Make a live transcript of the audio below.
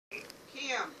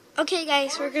Okay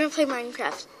guys, we're gonna play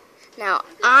Minecraft. Now,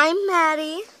 I'm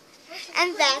Maddie,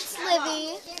 and that's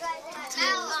Libby.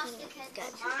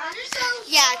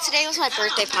 Yeah, today was my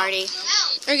birthday party.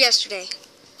 Or yesterday.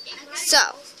 So,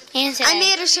 I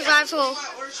made a survival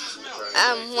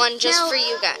one just for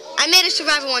you guys. I made a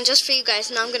survival one just for you guys.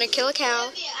 Now I'm gonna kill a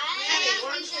cow.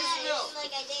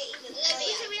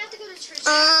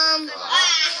 I'm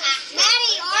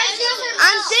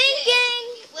thinking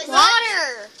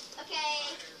water.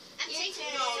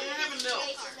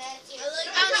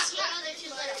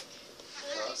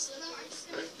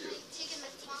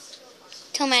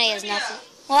 Tell Maddie has nothing.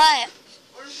 What?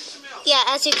 Yeah,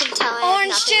 as you can tell, I have Orange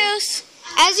nothing. juice.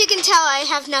 As you can tell, I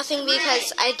have nothing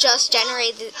because I just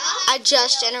generated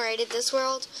this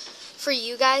world for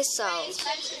you guys. So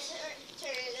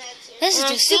This is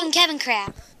just Suit and Kevin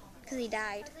Craft because he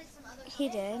died. he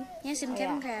did. Yeah, Suit and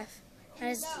Kevin Craft. That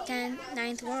is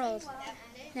 9th world.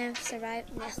 9th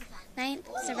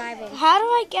survival. How do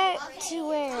I get to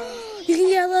where? You can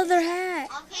get a leather hat.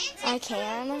 I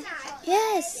can.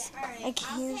 Yes. I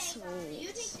can.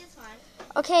 Sweet.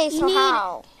 Okay, so You need-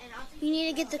 how? You need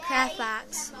to get the craft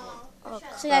box. Oh,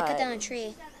 So you gotta cut down a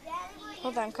tree.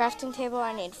 Hold on, crafting table.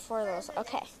 I need 4 of those.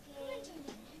 Okay.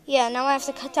 Yeah, now I have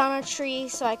to cut down a tree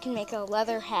so I can make a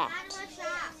leather hat.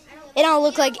 It don't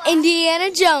look like Indiana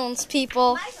Jones,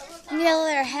 people. You need a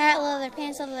leather hat, leather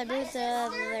pants, leather boots,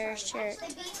 leather shirt.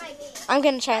 I'm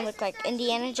gonna try and look like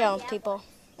Indiana Jones, people.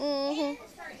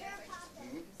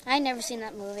 I've never seen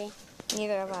that movie.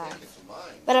 Neither have I.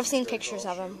 But I've seen pictures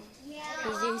of him. Do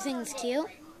you think it's cute?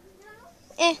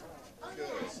 Eh.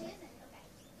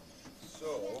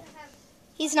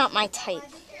 He's not my type.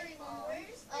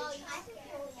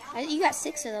 You got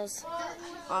 6 of those.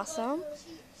 Awesome.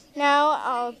 Now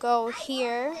I'll go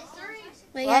here.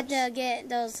 But you have to get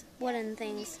those wooden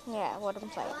things. Yeah, wooden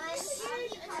planks.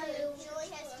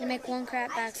 To make 1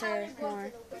 craft box or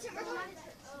more.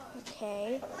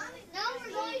 Okay.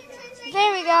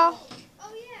 There we go.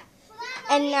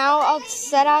 And now I'll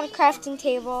set out a crafting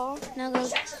table. Now go.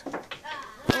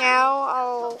 Now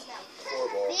I'll...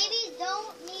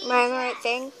 Am I on the right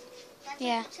thing?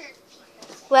 Yeah.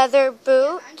 Leather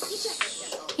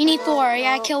boots. You need 4. You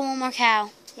gotta kill 1 more cow.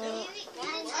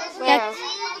 Where?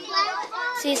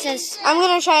 See, it says. I'm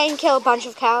going to try and kill a bunch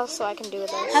of cows so I can do this.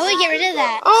 How do we get rid of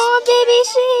that? Oh, baby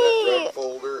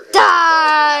sheep!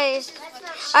 Die!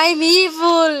 I'm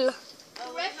evil!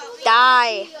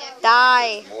 Die!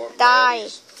 Die! Die!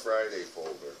 Friday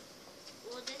folder.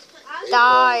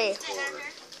 Die!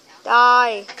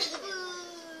 Die!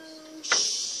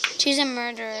 She's a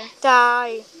murderer.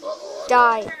 Die!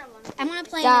 Die! I'm gonna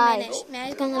play Die. in a minute.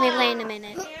 Maddie's gonna let me play in a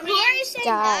minute. Who are you saying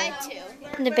Die. bye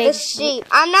to? The big The sheep.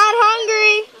 I'm not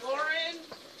hungry!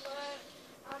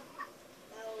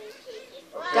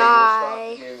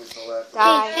 Die!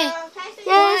 Die! Hey,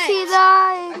 Yes, he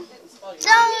died!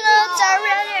 Donuts are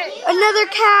ready. Another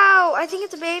cow! I think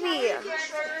it's a baby.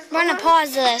 we're gonna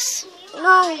pause this.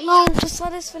 No, just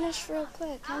let us finish real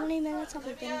quick. How many minutes have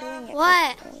we been doing it?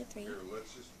 What? Only 3.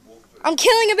 I'm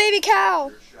killing a baby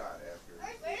cow!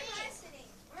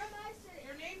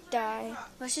 Die.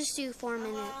 Let's just do 4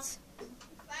 minutes.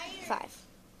 5.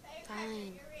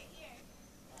 Fine.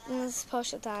 And let's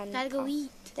post it on. Gotta go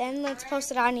eat. Then let's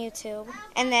post it on YouTube.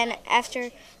 And then after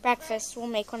breakfast, we'll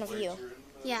make one of you.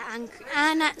 Yeah,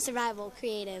 I'm not survival,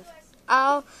 creative.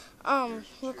 I'll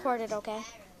record it, okay?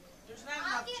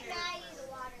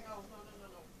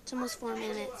 It's almost 4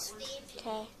 minutes.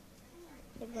 Okay.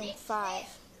 It'd been 5.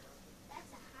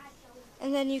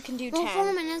 And then you can do 10. Well,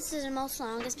 4 minutes is the most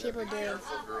longest people do.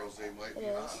 It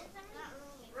is.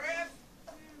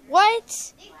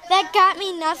 What? That got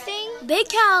me nothing? Big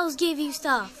cows give you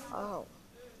stuff. Oh.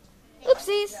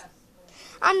 Oopsies.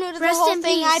 I'm new to the Rest whole in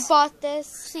thing. peace. I bought this.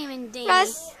 Sam and Danny.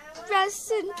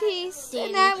 Rest in peace. Danny.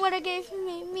 And that would have gave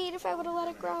me meat if I would have let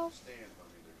it grow.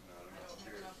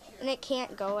 And it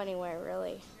can't go anywhere,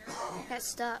 really. Got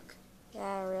stuck.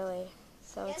 Yeah, really.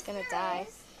 So it's going to die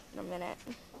in a minute.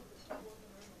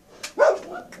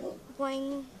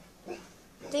 Boing.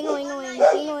 Ding-a-ling-a-ling.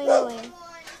 Ding-a-ling-a-ling.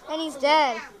 And he's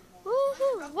dead.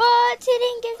 Woohoo. What? He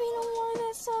didn't give me no more of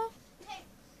that stuff.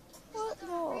 What?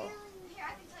 No.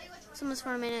 It's almost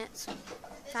 4 minutes.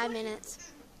 5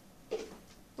 minutes.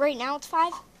 Right now it's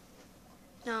 5?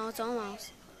 No, it's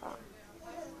almost. How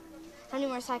many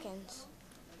more seconds?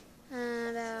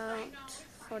 About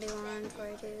 41,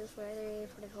 42, 43,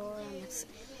 44,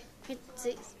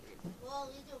 56.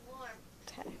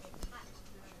 Okay.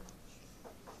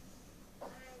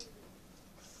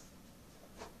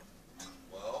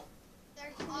 Well,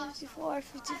 54,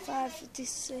 55,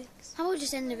 56. How about we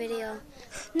just end the video?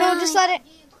 No, just let it.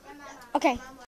 Okay.